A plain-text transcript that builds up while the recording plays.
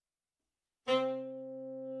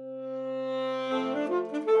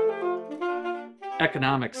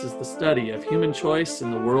Economics is the study of human choice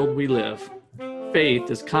in the world we live.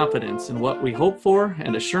 Faith is confidence in what we hope for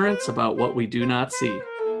and assurance about what we do not see.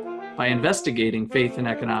 By investigating faith in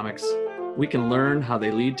economics, we can learn how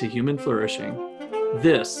they lead to human flourishing.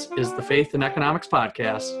 This is the Faith in Economics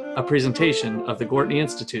Podcast, a presentation of the Gortney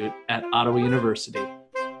Institute at Ottawa University.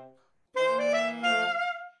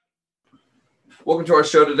 Welcome to our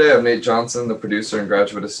show today. I'm Nate Johnson, the producer and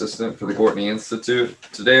graduate assistant for the Gortney Institute.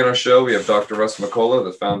 Today on our show, we have Dr. Russ McCullough,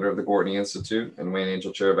 the founder of the Gortney Institute and Wayne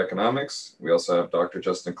Angell Chair of Economics. We also have Dr.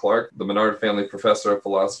 Justin Clark, the Menard Family Professor of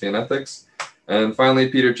Philosophy and Ethics. And finally,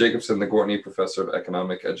 Peter Jacobson, the Gortney Professor of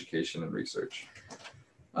Economic Education and Research.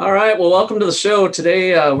 All right, well, welcome to the show.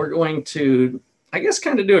 Today, we're going to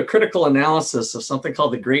kind of do a critical analysis of something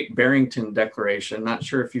called the Great Barrington Declaration. Not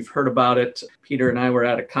sure if you've heard about it. Peter and I were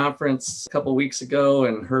at a conference a couple weeks ago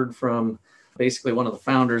and heard from basically one of the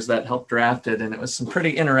founders that helped draft it, and it was some pretty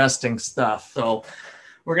interesting stuff. So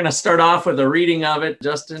we're going to start off with a reading of it.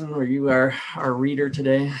 Justin, were you our reader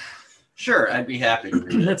today? Sure, I'd be happy to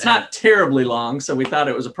read it. It's not terribly long, so we thought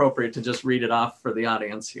it was appropriate to just read it off for the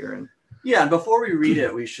audience here. Yeah, and before we read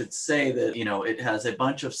it, we should say that, it has a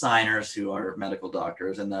bunch of signers who are medical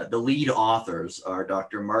doctors, and the lead authors are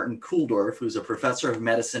Dr. Martin Kulldorff, who's a professor of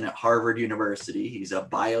medicine at Harvard University. He's a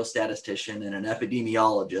biostatistician and an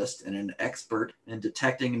epidemiologist and an expert in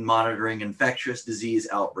detecting and monitoring infectious disease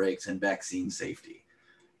outbreaks and vaccine safety.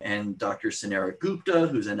 And Dr. Sunera Gupta,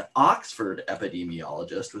 who's an Oxford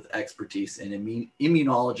epidemiologist with expertise in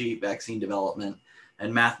immunology, vaccine development,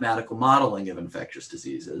 and mathematical modeling of infectious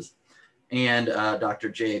diseases. And Dr.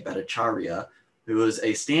 Jay Bhattacharya, who is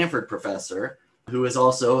a Stanford professor, who is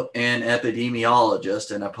also an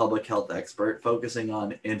epidemiologist and a public health expert focusing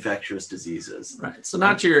on infectious diseases. Right. So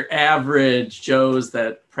not your average Joes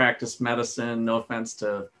that practice medicine, no offense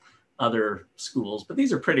to other schools, but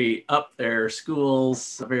these are pretty up there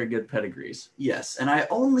schools, very good pedigrees. Yes, and I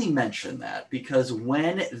only mention that because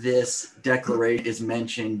when this declaration is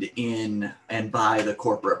mentioned in and by the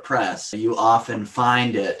corporate press, you often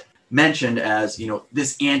find it mentioned as,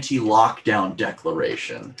 this anti-lockdown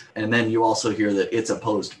declaration. And then you also hear that it's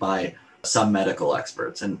opposed by some medical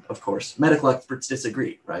experts. And of course, medical experts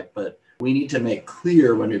disagree, right? But we need to make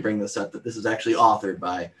clear when we bring this up that this is actually authored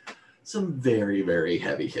by some very, very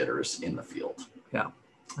heavy hitters in the field. Yeah.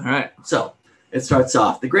 All right. So it starts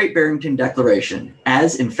off, the Great Barrington Declaration.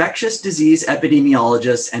 As infectious disease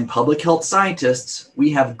epidemiologists and public health scientists, we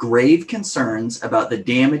have grave concerns about the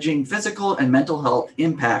damaging physical and mental health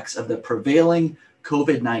impacts of the prevailing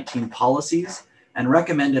COVID-19 policies and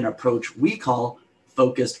recommend an approach we call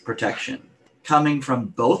focused protection. Coming from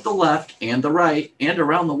both the left and the right and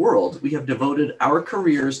around the world, we have devoted our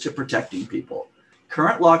careers to protecting people.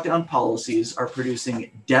 Current lockdown policies are producing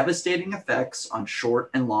devastating effects on short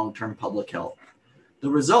and long-term public health. The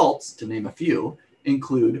results, to name a few,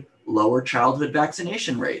 include lower childhood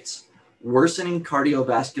vaccination rates, worsening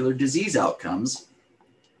cardiovascular disease outcomes,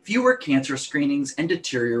 fewer cancer screenings, and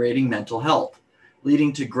deteriorating mental health,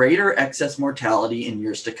 leading to greater excess mortality in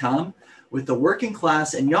years to come, with the working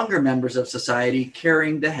class and younger members of society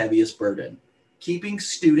carrying the heaviest burden. Keeping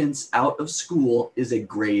students out of school is a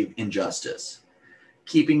grave injustice.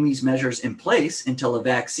 Keeping these measures in place until a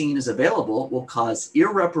vaccine is available will cause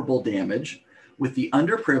irreparable damage, with the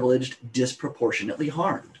underprivileged disproportionately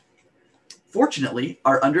harmed. Fortunately,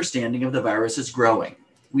 our understanding of the virus is growing.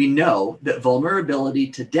 We know that vulnerability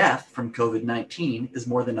to death from COVID-19 is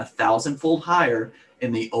more than 1,000-fold higher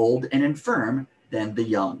in the old and infirm than the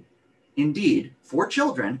young. Indeed, for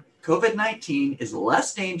children, COVID-19 is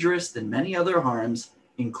less dangerous than many other harms,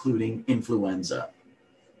 including influenza.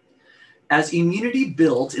 As immunity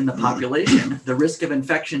builds in the population, the risk of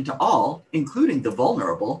infection to all, including the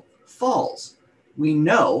vulnerable, falls. We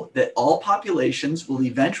know that all populations will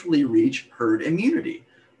eventually reach herd immunity,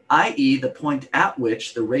 i.e. the point at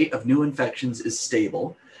which the rate of new infections is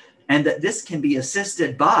stable, and that this can be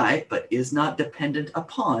assisted by, but is not dependent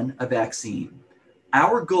upon, a vaccine.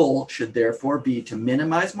 Our goal should therefore be to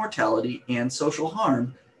minimize mortality and social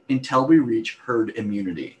harm until we reach herd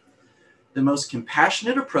immunity. The most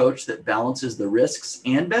compassionate approach that balances the risks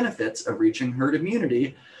and benefits of reaching herd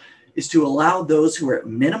immunity is to allow those who are at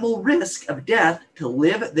minimal risk of death to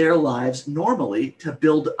live their lives normally to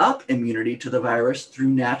build up immunity to the virus through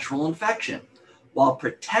natural infection, while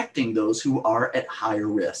protecting those who are at higher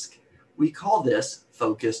risk. We call this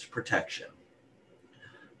focused protection.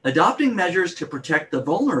 Adopting measures to protect the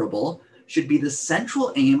vulnerable should be the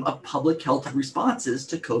central aim of public health responses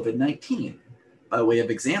to COVID-19. By way of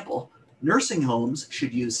example, nursing homes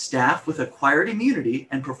should use staff with acquired immunity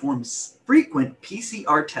and perform frequent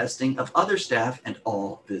PCR testing of other staff and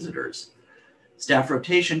all visitors. Staff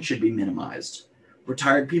rotation should be minimized.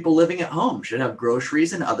 Retired people living at home should have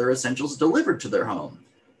groceries and other essentials delivered to their home.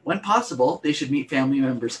 When possible, they should meet family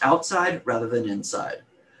members outside rather than inside.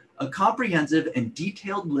 A comprehensive and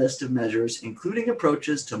detailed list of measures, including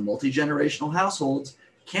approaches to multi-generational households,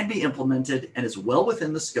 can be implemented and is well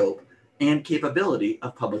within the scope and capability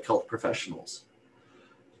of public health professionals.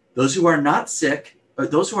 Those who are not sick, or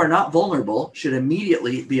those who are not vulnerable, should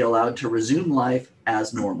immediately be allowed to resume life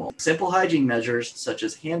as normal. Simple hygiene measures such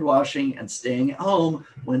as hand washing and staying at home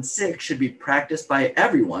when sick should be practiced by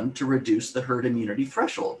everyone to reduce the herd immunity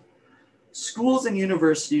threshold. Schools and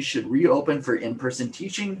universities should reopen for in-person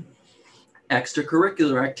teaching.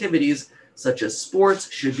 Extracurricular activities such as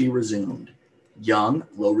sports should be resumed. Young,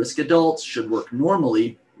 low-risk adults should work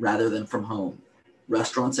normally rather than from home.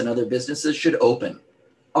 Restaurants and other businesses should open.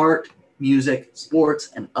 Art, music,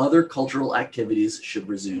 sports, and other cultural activities should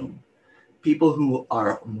resume. People who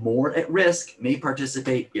are more at risk may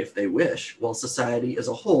participate if they wish, while society as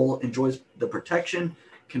a whole enjoys the protection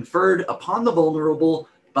conferred upon the vulnerable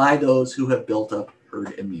by those who have built up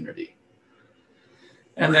herd immunity.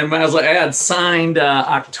 And then as I add, signed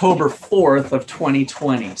October 4th of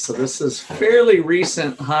 2020. So this is fairly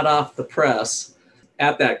recent, hot off the press.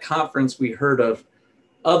 At that conference, we heard of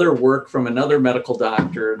other work from another medical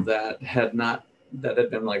doctor that had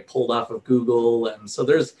been like pulled off of Google. And so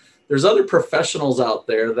there's other professionals out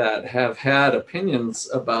there that have had opinions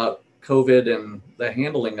about COVID and the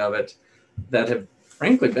handling of it that have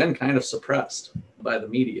frankly been kind of suppressed by the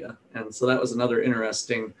media. And so that was another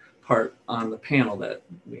interesting part on the panel that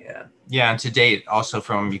we had. Yeah, and to date, also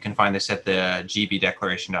you can find this at the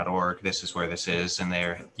gbdeclaration.org. This is where this is, and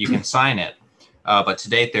there you can sign it. But to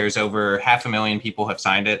date, there's over 500,000 people have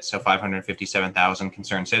signed it, so 557,000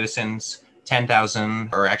 concerned citizens, 10,000,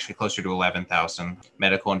 or actually closer to 11,000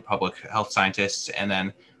 medical and public health scientists, and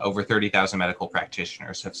then over 30,000 medical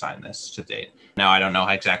practitioners have signed this to date. Now, I don't know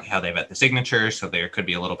exactly how they vet the signatures, so there could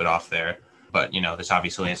be a little bit off there. But, this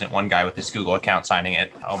obviously isn't one guy with his Google account signing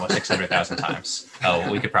it almost 600,000 times.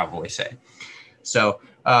 We could probably say. So,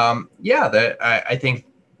 I think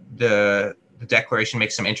the declaration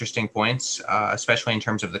makes some interesting points, especially in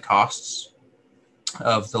terms of the costs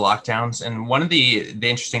of the lockdowns. And one of the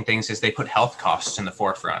interesting things is they put health costs in the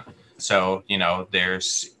forefront. So,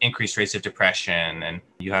 there's increased rates of depression, and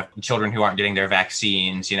you have children who aren't getting their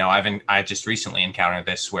vaccines. I just recently encountered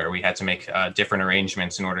this where we had to make different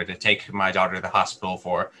arrangements in order to take my daughter to the hospital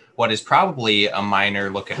for what is probably a minor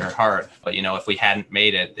look at her heart. But, if we hadn't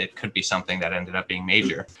made it, it could be something that ended up being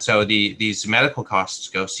major. So these medical costs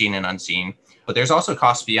go seen and unseen, but there's also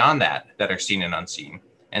costs beyond that are seen and unseen.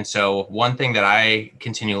 And so one thing that I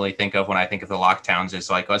continually think of when I think of the lockdowns is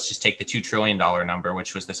like, let's just take the $2 trillion number,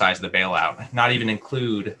 which was the size of the bailout, not even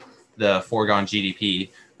include the foregone GDP,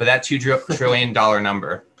 but that $2 trillion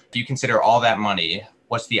number, if you consider all that money,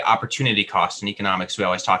 what's the opportunity cost in economics? We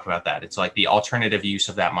always talk about that. It's like the alternative use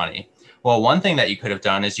of that money. Well, one thing that you could have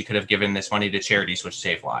done is you could have given this money to charities which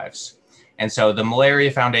save lives. And so the Malaria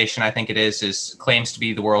Foundation, I think it is claims to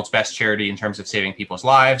be the world's best charity in terms of saving people's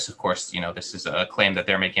lives. Of course, this is a claim that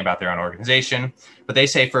they're making about their own organization, but they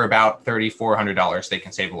say for about $3,400, they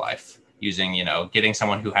can save a life using, getting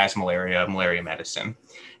someone who has malaria medicine.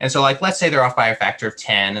 And so let's say they're off by a factor of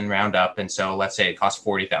 10 and round up. And so let's say it costs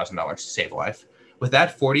 $40,000 to save a life. With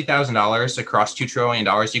that $40,000 across $2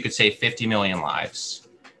 trillion, you could save 50 million lives.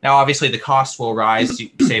 Now, obviously, the cost will rise to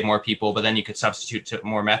save more people, but then you could substitute to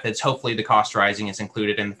more methods. Hopefully, the cost rising is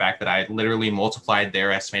included in the fact that I literally multiplied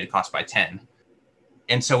their estimated cost by 10.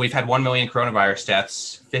 And so we've had 1 million coronavirus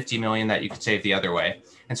deaths, 50 million that you could save the other way.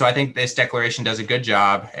 And so I think this declaration does a good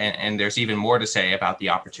job. And there's even more to say about the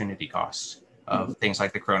opportunity costs of things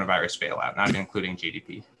like the coronavirus bailout, not including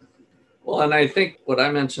GDP. Well, and I think what I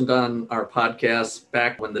mentioned on our podcast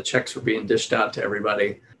back when the checks were being dished out to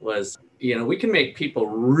everybody was, we can make people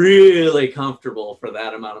really comfortable for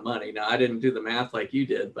that amount of money. Now, I didn't do the math like you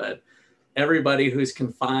did, but everybody who's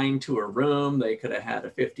confined to a room, they could have had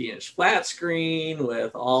a 50-inch flat screen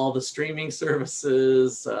with all the streaming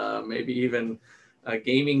services, maybe even a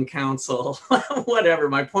gaming console, whatever.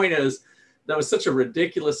 My point is, that was such a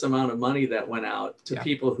ridiculous amount of money that went out to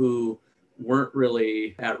people who weren't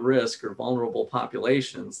really at risk or vulnerable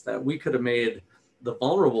populations that we could have made the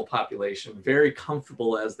vulnerable population very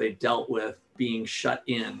comfortable as they dealt with being shut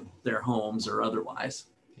in their homes or otherwise.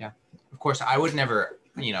 Yeah. Of course, I would never,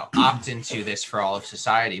 opt into this for all of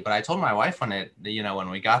society, but I told my wife when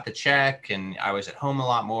we got the check and I was at home a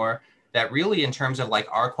lot more, that really in terms of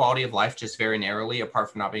our quality of life, just very narrowly,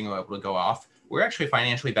 apart from not being able to go off, we're actually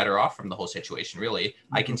financially better off from the whole situation, really.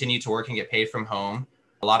 I continue to work and get paid from home.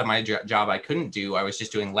 A lot of my job I couldn't do. I was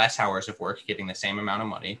just doing less hours of work, getting the same amount of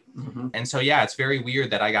money. Mm-hmm. And so, yeah, it's very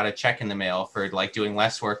weird that I got a check in the mail for like doing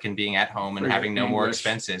less work and being at home and having no more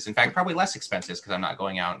expenses. In fact, probably less expenses because I'm not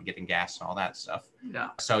going out and getting gas and all that stuff.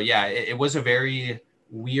 Yeah. So, yeah, it was a very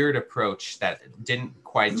weird approach that didn't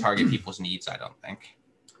quite target people's needs, I don't think.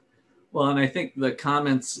 Well, and I think the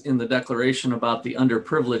comments in the declaration about the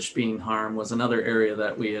underprivileged being harmed was another area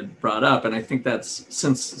that we had brought up. And I think that's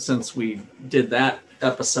since we did that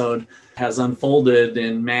episode has unfolded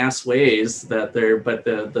in mass ways but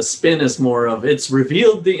the spin is more of it's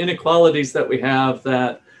revealed the inequalities that we have,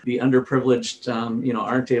 that the underprivileged,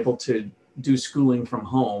 aren't able to do schooling from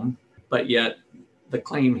home, but yet the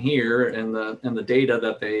claim here and the data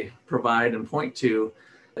that they provide and point to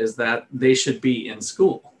is that they should be in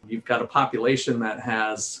school. You've got a population that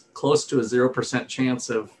has close to a 0% chance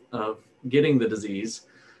of getting the disease.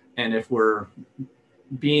 And if we're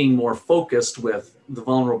being more focused with the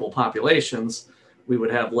vulnerable populations, we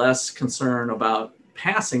would have less concern about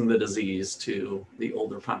passing the disease to the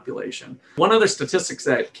older population. One other statistics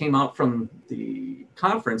that came out from the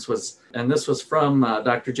conference was, and this was from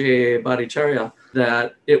Dr. J. Bhattacharya,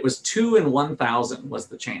 that it was 2 in 1,000 was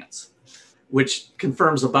the chance, which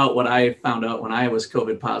confirms about what I found out when I was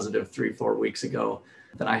COVID positive 3-4 weeks ago,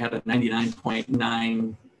 that I had a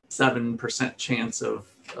 99.97% chance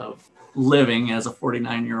of living as a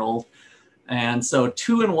 49-year-old. And so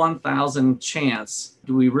 2 in 1,000 chance.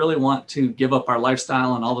 Do we really want to give up our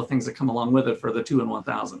lifestyle and all the things that come along with it for the 2 in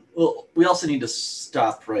 1,000? Well, we also need to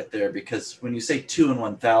stop right there, because when you say 2 in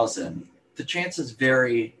 1,000, the chances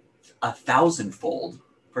vary 1,000-fold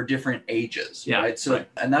for different ages, right? So, right.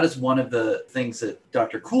 And that is one of the things that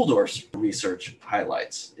Dr. Kuhldorff's research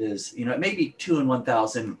highlights is, it may be 2 in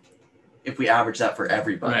 1,000 if we average that for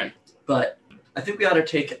everybody. Right. But I think we ought to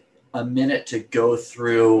take a minute to go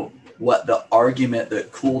through what the argument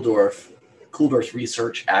that Kuhldorff's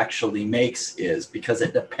research actually makes is, because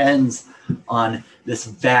it depends on this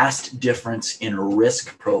vast difference in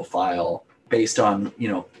risk profile based on,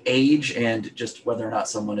 age and just whether or not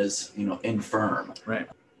someone is, infirm. Right.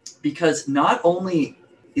 Because not only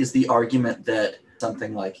is the argument that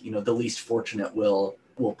something like, the least fortunate will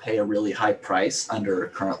pay a really high price under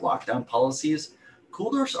current lockdown policies,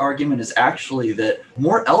 Kuhldorff's argument is actually that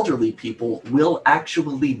more elderly people will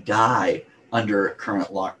actually die under current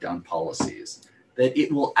lockdown policies, that it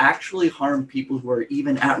will actually harm people who are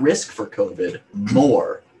even at risk for COVID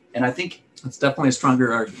more. And I think it's definitely a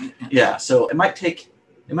stronger argument. Yeah. So it might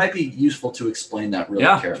be useful to explain that really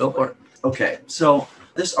carefully. Go for it. Okay. So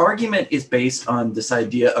this argument is based on this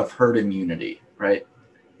idea of herd immunity, right?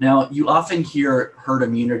 Now, you often hear herd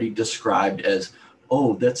immunity described as,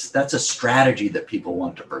 oh, that's a strategy that people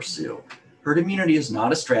want to pursue. Herd immunity is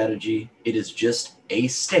not a strategy. It is just a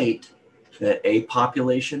state that a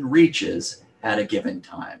population reaches at a given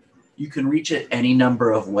time. You can reach it any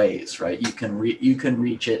number of ways, right? You can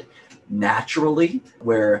reach it naturally,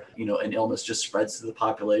 where an illness just spreads to the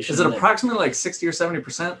population. Is it approximately like 60 or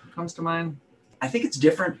 70% comes to mind? I think it's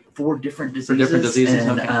different for different diseases. For different diseases,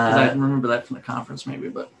 and, okay. I remember that from the conference maybe,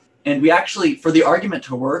 but. And we actually, for the argument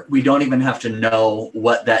to work, we don't even have to know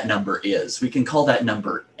what that number is. We can call that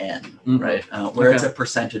number N, right? Where it's a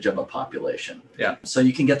percentage of a population. Yeah. So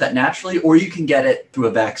you can get that naturally, or you can get it through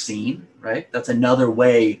a vaccine, right? That's another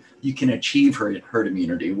way you can achieve herd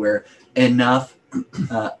immunity, where enough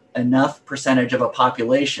percentage of a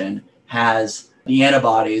population has the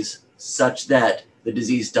antibodies such that the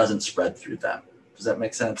disease doesn't spread through them. Does that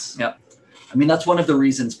make sense? Yeah. I mean, that's one of the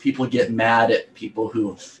reasons people get mad at people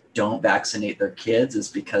who don't vaccinate their kids, is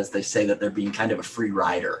because they say that they're being kind of a free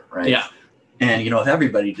rider, right? Yeah. And, if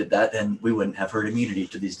everybody did that, then we wouldn't have herd immunity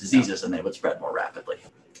to these diseases and they would spread more rapidly.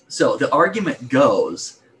 So the argument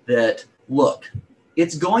goes that, look,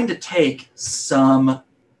 it's going to take some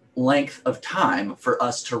length of time for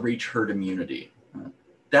us to reach herd immunity.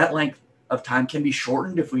 That length of time can be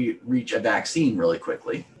shortened if we reach a vaccine really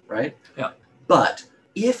quickly, right? Yeah. But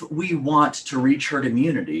if we want to reach herd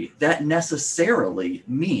immunity, that necessarily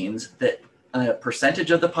means that a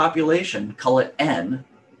percentage of the population, call it N,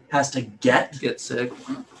 has to get sick,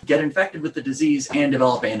 get infected with the disease and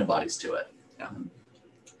develop antibodies to it. Yeah.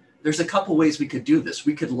 There's a couple ways we could do this.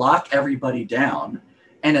 We could lock everybody down,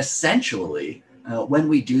 and essentially, when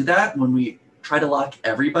we do that, when we try to lock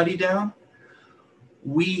everybody down,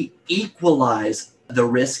 we equalize the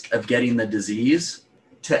risk of getting the disease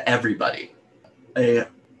to everybody. A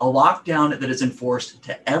lockdown that is enforced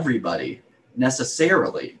to everybody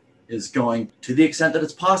necessarily is going, to the extent that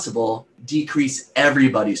it's possible, decrease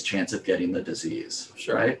everybody's chance of getting the disease,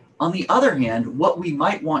 Sure. right? On the other hand, what we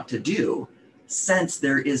might want to do, sense,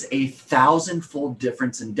 there is a 1,000-fold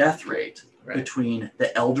difference in death rate between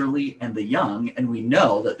the elderly and the young. And we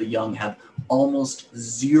know that the young have almost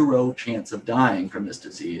zero chance of dying from this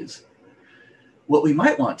disease. What we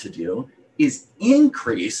might want to do is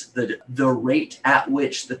increase the rate at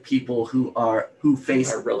which the people who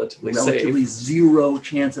face relatively zero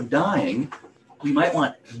chance of dying, we might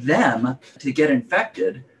want them to get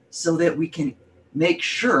infected so that we can make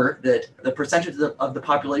sure that the percentage of the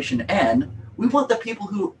population N, we want the people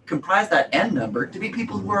who comprise that N number to be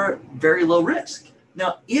people who are very low risk.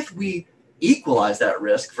 Now, if we equalize that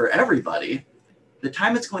risk for everybody, the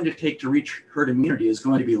time it's going to take to reach herd immunity is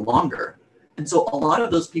going to be longer. And so a lot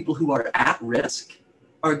of those people who are at risk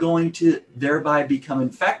are going to thereby become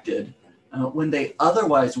infected when they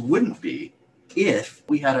otherwise wouldn't be if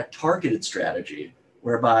we had a targeted strategy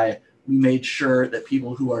whereby we made sure that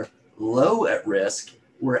people who are low at risk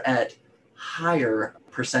were at higher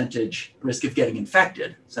percentage risk of getting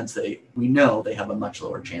infected, since we know they have a much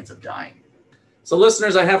lower chance of dying. So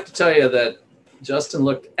listeners, I have to tell you that Justin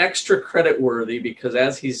looked extra credit worthy because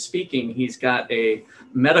as he's speaking, he's got a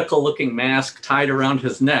medical looking mask tied around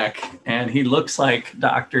his neck and he looks like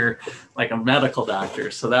a medical doctor.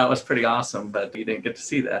 So that was pretty awesome, but you didn't get to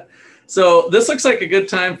see that. So this looks like a good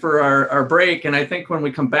time for our break. And I think when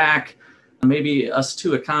we come back, maybe us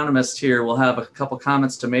two economists here will have a couple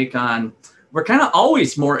comments to make on, we're kind of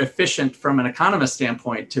always more efficient from an economist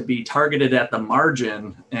standpoint to be targeted at the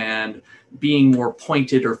margin and being more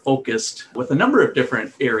pointed or focused with a number of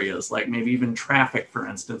different areas, like maybe even traffic, for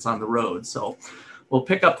instance, on the road. So we'll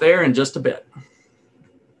pick up there in just a bit.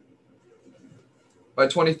 By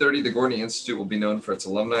 2030, the Gortney Institute will be known for its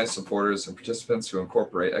alumni, supporters, and participants who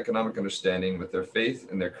incorporate economic understanding with their faith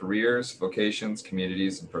in their careers, vocations,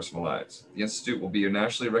 communities, and personal lives. The Institute will be a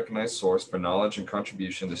nationally recognized source for knowledge and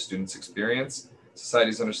contribution to students' experience,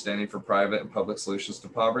 society's understanding for private and public solutions to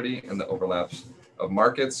poverty, and the overlaps of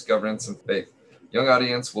markets, governance, and faith. Young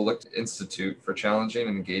audience will look to Institute for challenging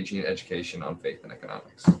and engaging education on faith and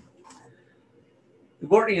economics. The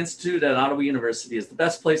Gortney Institute at Ottawa University is the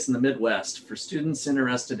best place in the Midwest for students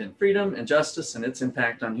interested in freedom and justice and its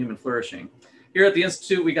impact on human flourishing. Here at the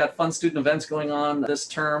Institute, we got fun student events going on this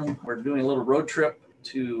term. We're doing a little road trip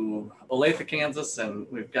to Olathe, Kansas, and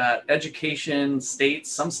we've got education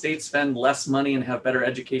states. Some states spend less money and have better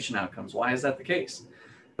education outcomes. Why is that the case?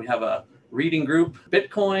 We have a reading group,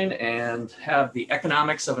 Bitcoin, and have the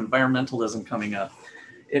economics of environmentalism coming up.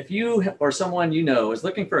 If you or someone you know is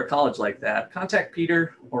looking for a college like that, contact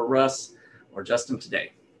Peter or Russ or Justin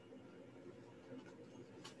today.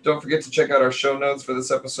 Don't forget to check out our show notes for this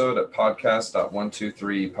episode at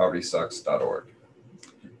podcast.123povertysucks.org.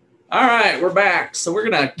 All right, we're back. So we're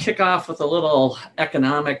going to kick off with a little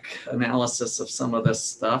economic analysis of some of this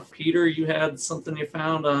stuff. Peter, you had something you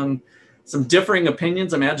found on some differing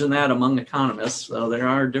opinions. Imagine that among economists. So there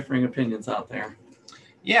are differing opinions out there.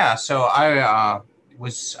 Yeah, so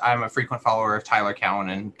I'm a frequent follower of Tyler Cowen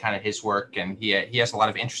and kind of his work, and he has a lot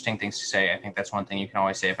of interesting things to say. I think that's one thing you can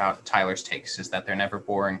always say about Tyler's takes is that they're never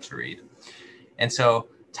boring to read. And so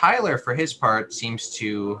Tyler, for his part, seems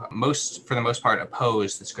to for the most part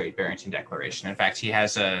oppose this Great Barrington Declaration. In fact, he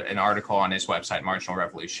has an article on his website, Marginal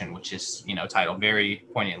Revolution, which is titled very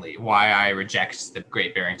poignantly, "Why I Reject the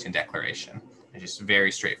Great Barrington Declaration." It's just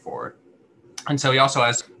very straightforward. And so he also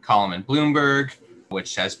has a column in Bloomberg,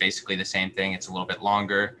 which says basically the same thing. It's a little bit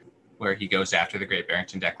longer, where he goes after the Great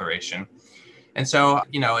Barrington Declaration. And so,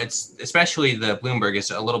 it's especially the Bloomberg is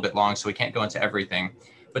a little bit long, so we can't go into everything.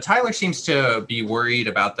 But Tyler seems to be worried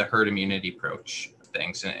about the herd immunity approach of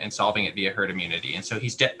things and solving it via herd immunity. And so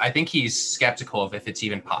I think he's skeptical of if it's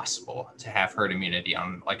even possible to have herd immunity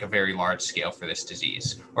on like a very large scale for this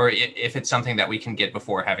disease, or if it's something that we can get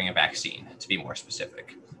before having a vaccine, to be more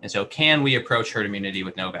specific. And so can we approach herd immunity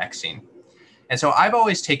with no vaccine? And so I've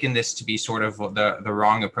always taken this to be sort of the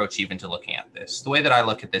wrong approach even to looking at this. The way that I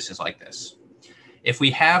look at this is like this. If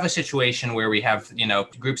we have a situation where we have,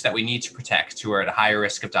 groups that we need to protect who are at a higher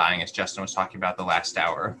risk of dying, as Justin was talking about the last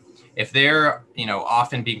hour, if they're,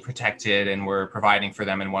 often being protected and we're providing for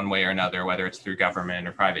them in one way or another, whether it's through government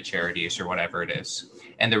or private charities or whatever it is,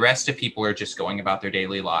 and the rest of people are just going about their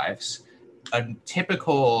daily lives, a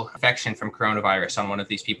typical infection from coronavirus on one of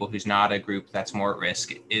these people who's not a group that's more at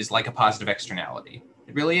risk is like a positive externality.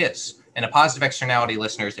 It really is. And a positive externality,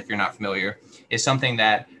 listeners, if you're not familiar, is something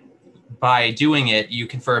that by doing it, you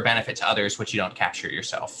confer a benefit to others, which you don't capture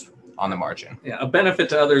yourself on the margin. Yeah, a benefit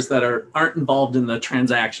to others that aren't involved in the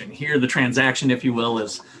transaction. Here, the transaction, if you will,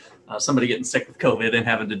 is somebody getting sick with COVID and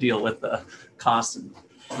having to deal with the cost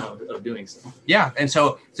of doing so. Yeah, and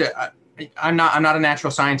so I'm not a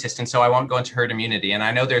natural scientist, and so I won't go into herd immunity. And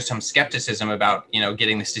I know there's some skepticism about,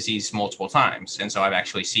 getting this disease multiple times. And so I've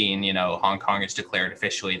actually seen, Hong Kong has declared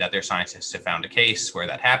officially that their scientists have found a case where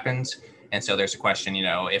that happens. And so there's a question,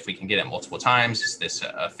 if we can get it multiple times, is this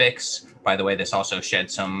a fix? By the way, this also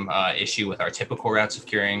sheds some issue with our typical routes of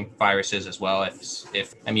curing viruses as well,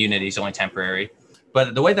 if immunity is only temporary.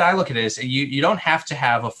 But the way that I look at it is you don't have to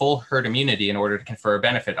have a full herd immunity in order to confer a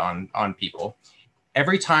benefit on people.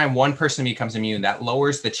 Every time one person becomes immune, that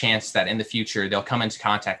lowers the chance that in the future they'll come into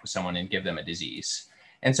contact with someone and give them a disease.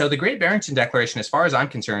 And so the Great Barrington Declaration, as far as I'm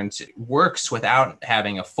concerned, works without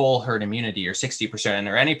having a full herd immunity or 60%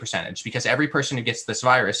 or any percentage, because every person who gets this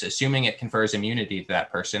virus, assuming it confers immunity to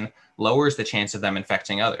that person, lowers the chance of them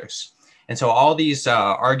infecting others. And so all these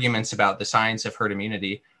arguments about the science of herd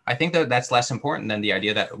immunity, I think that that's less important than the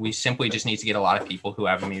idea that we simply just need to get a lot of people who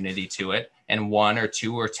have immunity to it. And 1 or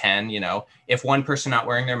 2 or 10, if one person not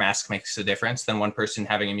wearing their mask makes a difference, then one person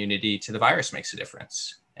having immunity to the virus makes a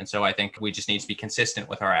difference. And so I think we just need to be consistent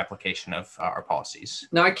with our application of our policies.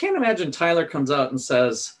 Now, I can't imagine Tyler comes out and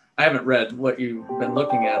says, I haven't read what you've been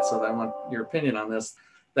looking at, so I want your opinion on this,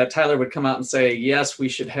 that Tyler would come out and say, yes, we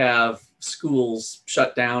should have schools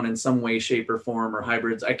shut down in some way, shape, or form, or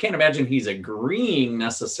hybrids. I can't imagine he's agreeing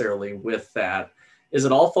necessarily with that. Is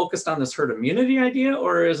it all focused on this herd immunity idea,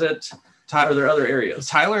 or are there other areas?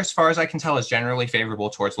 Tyler, as far as I can tell, is generally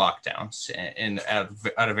favorable towards lockdowns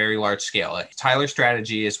at a very large scale. Tyler's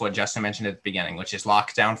strategy is what Justin mentioned at the beginning, which is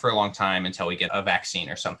lockdown for a long time until we get a vaccine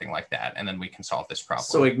or something like that, and then we can solve this problem.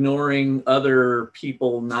 So ignoring other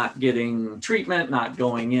people not getting treatment, not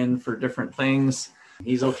going in for different things,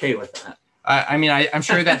 he's okay with that. I'm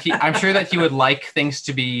sure that he would like things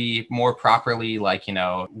to be more properly,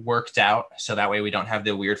 worked out. So that way we don't have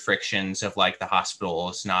the weird frictions of the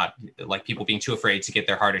hospitals, not like people being too afraid to get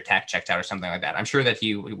their heart attack checked out or something like that. I'm sure that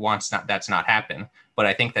he wants that's not happen, but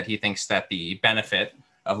I think that he thinks that the benefit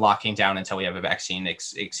of locking down until we have a vaccine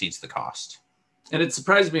exceeds the cost. And it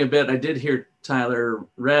surprised me a bit. I did hear Tyler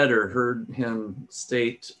read or heard him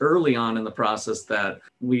state early on in the process that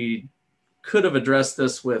we could have addressed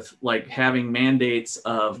this with having mandates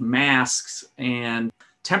of masks and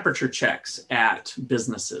temperature checks at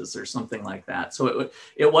businesses or something like that. So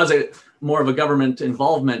it was more of a government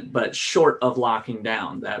involvement, but short of locking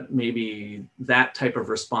down, that maybe that type of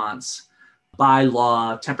response by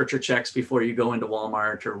law, temperature checks before you go into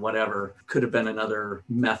Walmart or whatever could have been another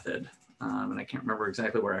method. And I can't remember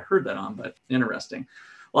exactly where I heard that on, but interesting.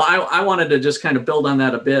 Well, I wanted to just kind of build on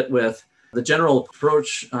that a bit with the general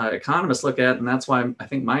approach economists look at, and that's why I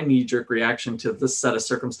think my knee-jerk reaction to this set of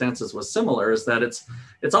circumstances was similar, is that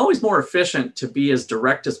it's always more efficient to be as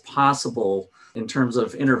direct as possible in terms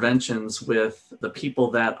of interventions with the people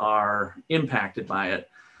that are impacted by it.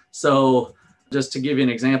 So just to give you an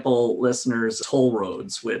example, listeners, toll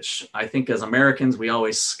roads, which I think as Americans, we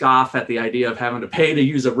always scoff at the idea of having to pay to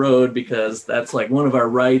use a road because that's one of our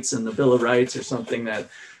rights in the Bill of Rights or something that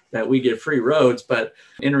we get free roads. But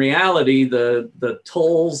in reality, the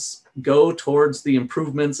tolls go towards the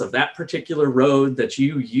improvements of that particular road that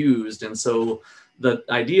you used. And so the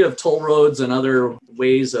idea of toll roads and other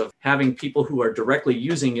ways of having people who are directly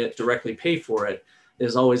using it directly pay for it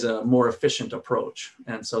is always a more efficient approach.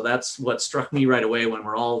 And so that's what struck me right away when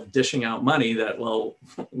we're all dishing out money, that, well,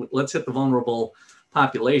 let's hit the vulnerable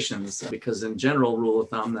populations, because in general, rule of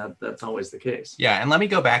thumb, that's always the case. Yeah, and let me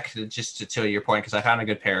go back to your point, because I found a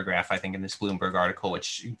good paragraph, I think, in this Bloomberg article,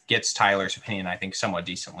 which gets Tyler's opinion, I think, somewhat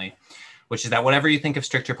decently, which is that whatever you think of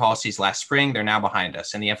stricter policies last spring, they're now behind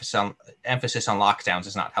us, and the emphasis on lockdowns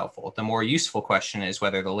is not helpful. The more useful question is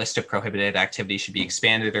whether the list of prohibited activities should be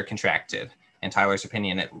expanded or contracted. In Tyler's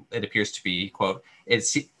opinion, it appears to be, quote,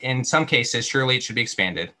 it's in some cases, surely it should be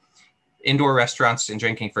expanded. Indoor restaurants and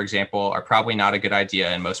drinking, for example, are probably not a good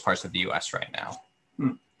idea in most parts of the U.S. right now.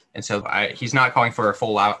 And so he's not calling for a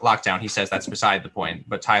full lockdown. He says that's beside the point.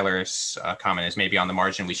 But Tyler's comment is maybe on the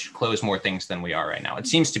margin, we should close more things than we are right now. It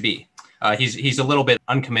seems to be. He's a little bit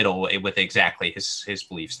uncommittal with exactly his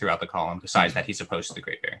beliefs throughout the column, besides that he's opposed to the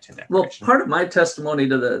Great Barrington Declaration. Well, part of my testimony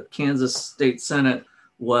to the Kansas State Senate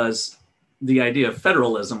was the idea of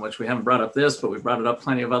federalism, which we haven't brought up this, but we've brought it up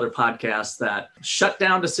plenty of other podcasts, that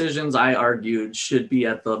shutdown decisions, I argued, should be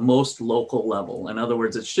at the most local level. In other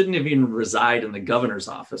words, it shouldn't even reside in the governor's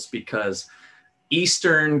office, because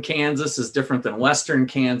Eastern Kansas is different than Western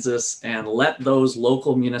Kansas, and let those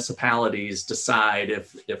local municipalities decide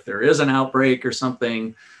if there is an outbreak or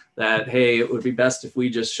something, that, hey, it would be best if we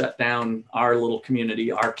just shut down our little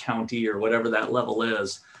community, our county, or whatever that level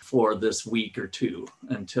is for this week or two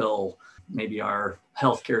until maybe our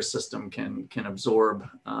healthcare system can absorb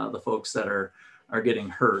the folks that are are getting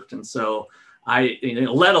hurt. And so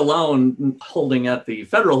let alone holding at the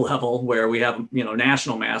federal level where we have,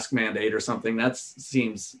 national mask mandate or something, that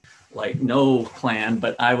seems like no plan.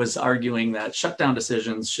 But I was arguing that shutdown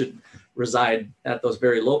decisions should reside at those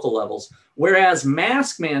very local levels. Whereas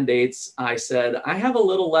mask mandates, I said, I have a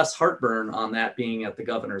little less heartburn on that being at the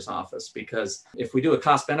governor's office, because if we do a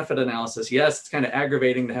cost benefit analysis, yes, it's kind of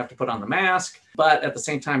aggravating to have to put on the mask, but at the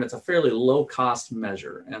same time, it's a fairly low cost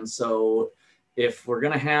measure. And so if we're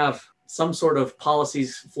going to have some sort of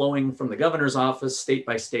policies flowing from the governor's office, state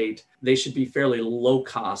by state, they should be fairly low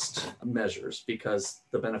cost measures because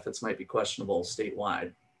the benefits might be questionable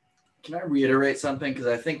statewide. Can I reiterate something? Because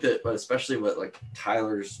I think that, especially what like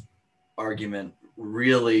Tyler's argument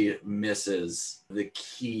really misses the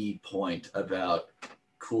key point about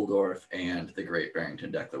Kulldorff and the Great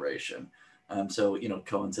Barrington Declaration. So,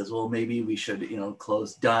 Cohen says, well, maybe we should,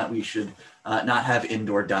 we should not have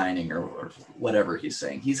indoor dining or whatever he's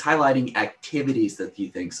saying. He's highlighting activities that he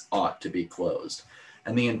thinks ought to be closed.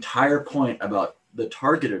 And the entire point about the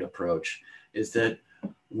targeted approach is that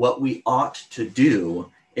what we ought to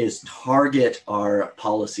do is target our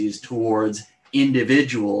policies towards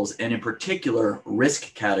individuals and in particular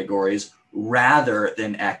risk categories rather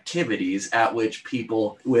than activities at which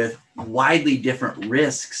people with widely different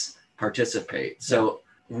risks participate. So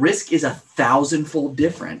risk is 1,000-fold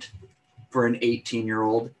different for an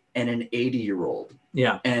 18-year-old and an 80-year-old.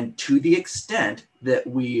 Yeah. And to the extent that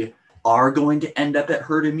we are going to end up at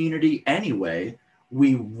herd immunity anyway,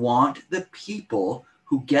 we want the people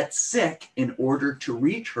who get sick in order to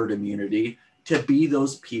reach herd immunity to be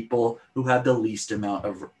those people who have the least amount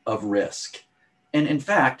of risk. And in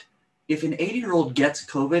fact, if an 80-year-old gets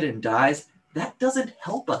COVID and dies, that doesn't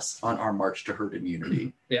help us on our march to herd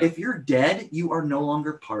immunity. Yeah. If you're dead, you are no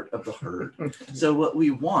longer part of the herd. So what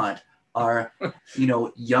we want are,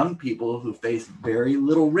 young people who face very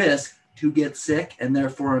little risk to get sick and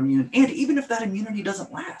therefore immune. And even if that immunity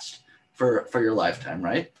doesn't last for your lifetime,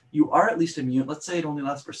 right? You are at least immune. Let's say it only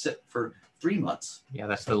lasts for 3 months. Yeah,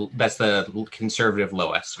 that's the conservative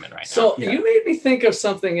low estimate right now. So you made me think of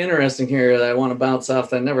something interesting here that I want to bounce off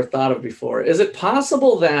that I never thought of before. Is it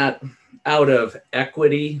possible that out of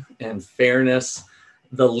equity and fairness,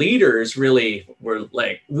 the leaders really were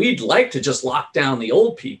like, we'd like to just lock down the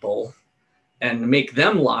old people and make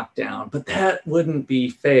them lock down, but that wouldn't be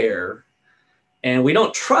fair. And we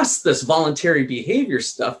don't trust this voluntary behavior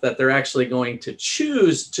stuff that they're actually going to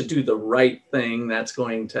choose to do the right thing that's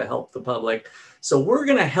going to help the public. So we're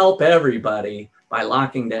going to help everybody by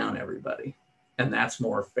locking down everybody. And that's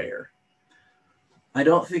more fair. I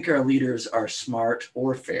don't think our leaders are smart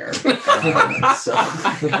or fair. So I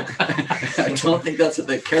don't think that's what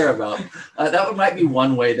they care about. That might be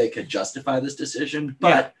one way they could justify this decision.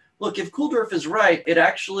 But look, if Kulldorff is right, it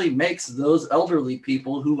actually makes those elderly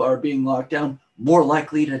people who are being locked down more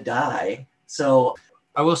likely to die. So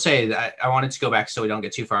I will say that I wanted to go back so we don't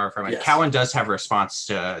get too far from it. Yes. Cowan does have a response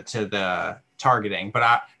to the targeting,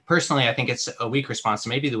 but personally, I think it's a weak response,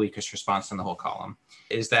 maybe the weakest response in the whole column,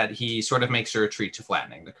 is that he sort of makes a retreat to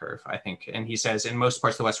flattening the curve, I think. And he says, in most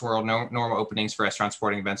parts of the Western world, normal openings for restaurants,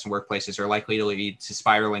 sporting events, and workplaces are likely to lead to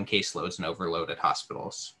spiraling caseloads and overloaded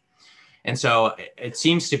hospitals. And so it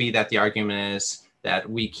seems to be that the argument is that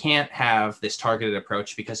we can't have this targeted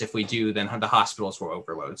approach because if we do, then the hospitals will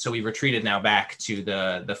overload. So we've retreated now back to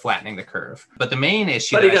the flattening the curve. But the main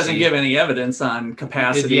issue, but he doesn't give any evidence on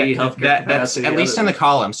capacity, healthcare capacity. That's at least in the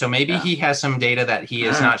column. So maybe he has some data that he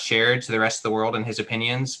has not shared to the rest of the world in his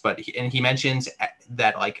opinions. But he mentions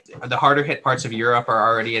that like the harder hit parts of Europe are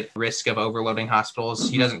already at risk of overloading hospitals.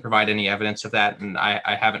 He doesn't provide any evidence of that, and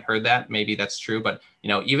I haven't heard that. Maybe that's true, but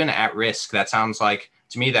even at risk, that sounds like,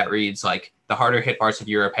 to me, that reads like the harder hit parts of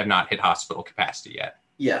Europe have not hit hospital capacity yet.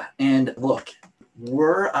 Yeah. And look,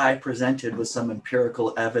 were I presented with some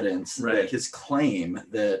empirical evidence that his claim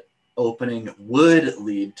that opening would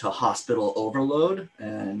lead to hospital overload,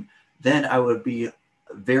 and then I would be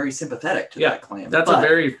very sympathetic to that claim. That's a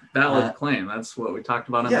very valid claim. That's what we talked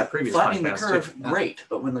about in the previous flattening podcast. The curve, great.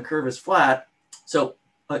 But when the curve is flat, so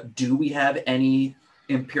do we have any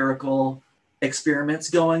empirical experiments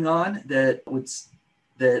going on that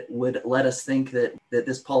would let us think that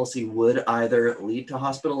this policy would either lead to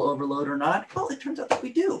hospital overload or not? Well, it turns out that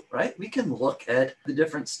we do, right? We can look at the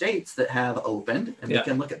different states that have opened, and we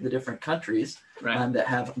can look at the different countries that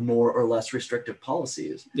have more or less restrictive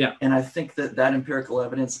policies. Yeah. And I think that empirical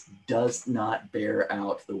evidence does not bear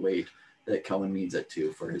out the weight that Cohen needs it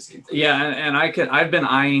to for his conclusion. Yeah, and I've been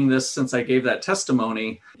eyeing this since I gave that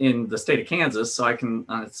testimony in the state of Kansas, so I can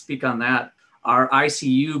speak on that. Our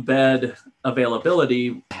ICU bed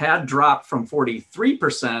availability had dropped from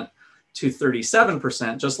 43% to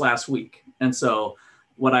 37% just last week. And so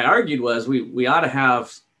what I argued was we ought to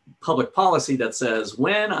have public policy that says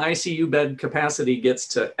when ICU bed capacity gets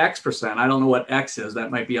to X%, I don't know what X is,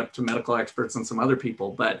 that might be up to medical experts and some other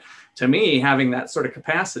people, but to me, having that sort of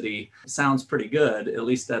capacity sounds pretty good, at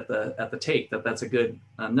least at the take, that's a good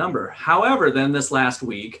number. However, then this last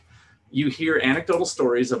week, you hear anecdotal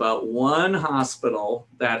stories about one hospital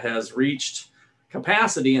that has reached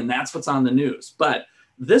capacity, and that's what's on the news. But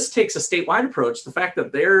this takes a statewide approach. The fact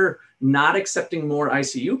that they're not accepting more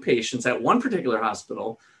ICU patients at one particular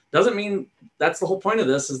hospital doesn't mean that's the whole point of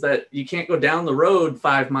this, is that you can't go down the road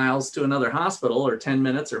 5 miles to another hospital, or 10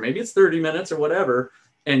 minutes, or maybe it's 30 minutes or whatever,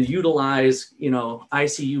 and utilize,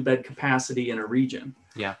 ICU bed capacity in a region.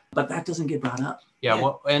 Yeah. But that doesn't get brought up. Yeah,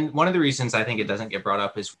 well, and one of the reasons I think it doesn't get brought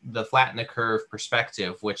up is the flatten the curve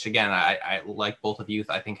perspective, which again, I like both of you,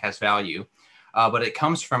 I think has value. But it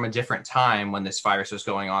comes from a different time when this virus was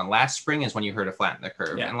going on. Last spring is when you heard of flatten the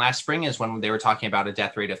curve. Yeah. And last spring is when they were talking about a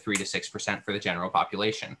death rate of 3 to 6% for the general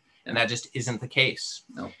population. And that just isn't the case.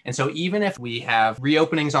 No. And so even if we have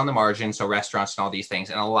reopenings on the margin, so restaurants and all these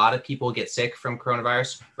things, and a lot of people get sick from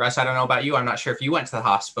coronavirus, Russ, I don't know about you. I'm not sure if you went to the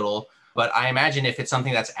hospital, but I imagine if it's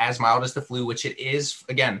something that's as mild as the flu, which it is,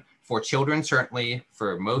 again, for children, certainly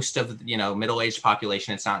for most of the, middle-aged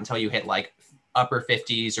population, it's not until you hit like upper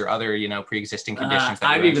 50s or other, pre-existing conditions.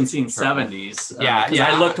 I've even seen 70s. Yeah.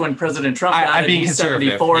 I looked when President Trump got it, he's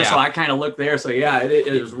 74, so I kind of looked there. So yeah, it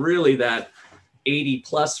is really that 80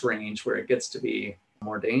 plus range where it gets to be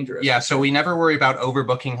more dangerous. Yeah, so we never worry about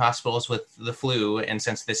overbooking hospitals with the flu. And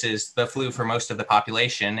since this is the flu for most of the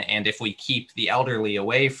population, and if we keep the elderly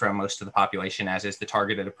away from most of the population, as is the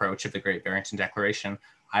targeted approach of the Great Barrington Declaration,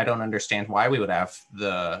 I don't understand why we would have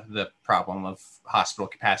the problem of hospital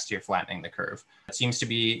capacity or flattening the curve. It seems to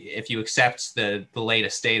be, if you accept the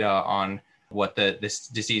latest data on what this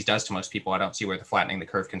disease does to most people, I don't see where the flattening the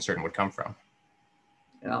curve concern would come from.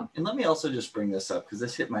 Yeah. And let me also just bring this up because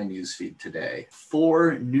this hit my newsfeed today.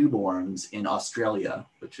 4 newborns in Australia,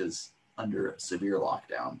 which is under severe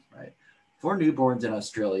lockdown, right? 4 newborns in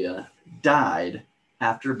Australia died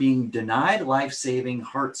after being denied life-saving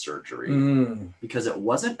heart surgery because it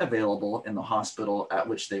wasn't available in the hospital at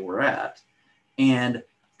which they were at. And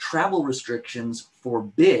travel restrictions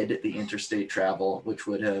forbid the interstate travel, which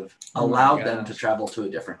would have allowed them to travel to a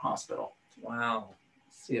different hospital. Wow.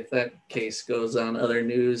 See if that case goes on other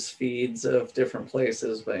news feeds of different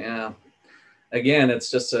places. But yeah, again,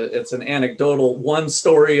 it's an anecdotal one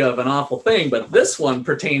story of an awful thing, but this one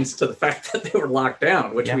pertains to the fact that they were locked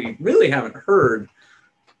down, which we really haven't heard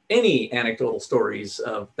any anecdotal stories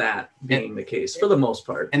of that being the case for the most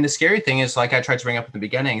part. And the scary thing is, like I tried to bring up at the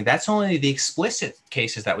beginning, that's only the explicit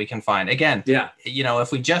cases that we can find. Again,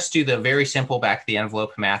 if we just do the very simple back of the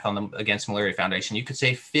envelope math on the Against Malaria Foundation, you could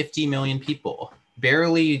say 50 million people,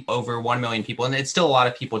 barely over 1 million people. And it's still a lot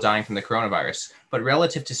of people dying from the coronavirus, but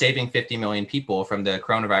relative to saving 50 million people from the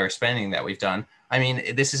coronavirus spending that we've done, I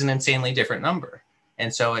mean, this is an insanely different number.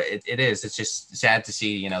 And so it's just sad to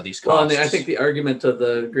see, these costs. Well, and I think the argument of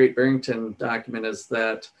the Great Barrington document is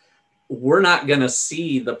that we're not going to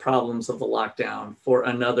see the problems of the lockdown for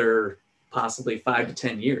another possibly 5 to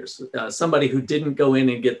 10 years. Somebody who didn't go in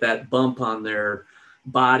and get that bump on their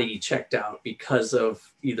body checked out because of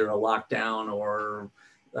either a lockdown or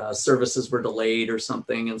services were delayed or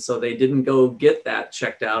something. And so they didn't go get that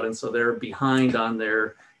checked out. And so they're behind on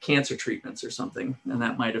their cancer treatments or something. And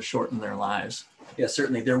that might have shortened their lives. Yeah,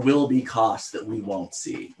 certainly there will be costs that we won't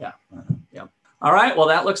see. Yeah. Yeah. All right. Well,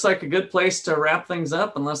 that looks like a good place to wrap things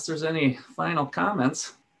up unless there's any final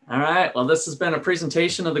comments. All right. Well, this has been a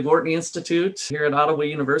presentation of the Gortney Institute here at Ottawa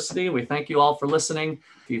University. We thank you all for listening.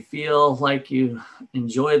 If you feel like you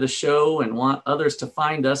enjoy the show and want others to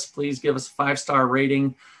find us, please give us a 5-star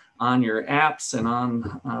rating on your apps and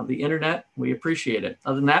on the internet. We appreciate it.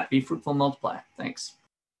 Other than that, be fruitful and multiply. Thanks.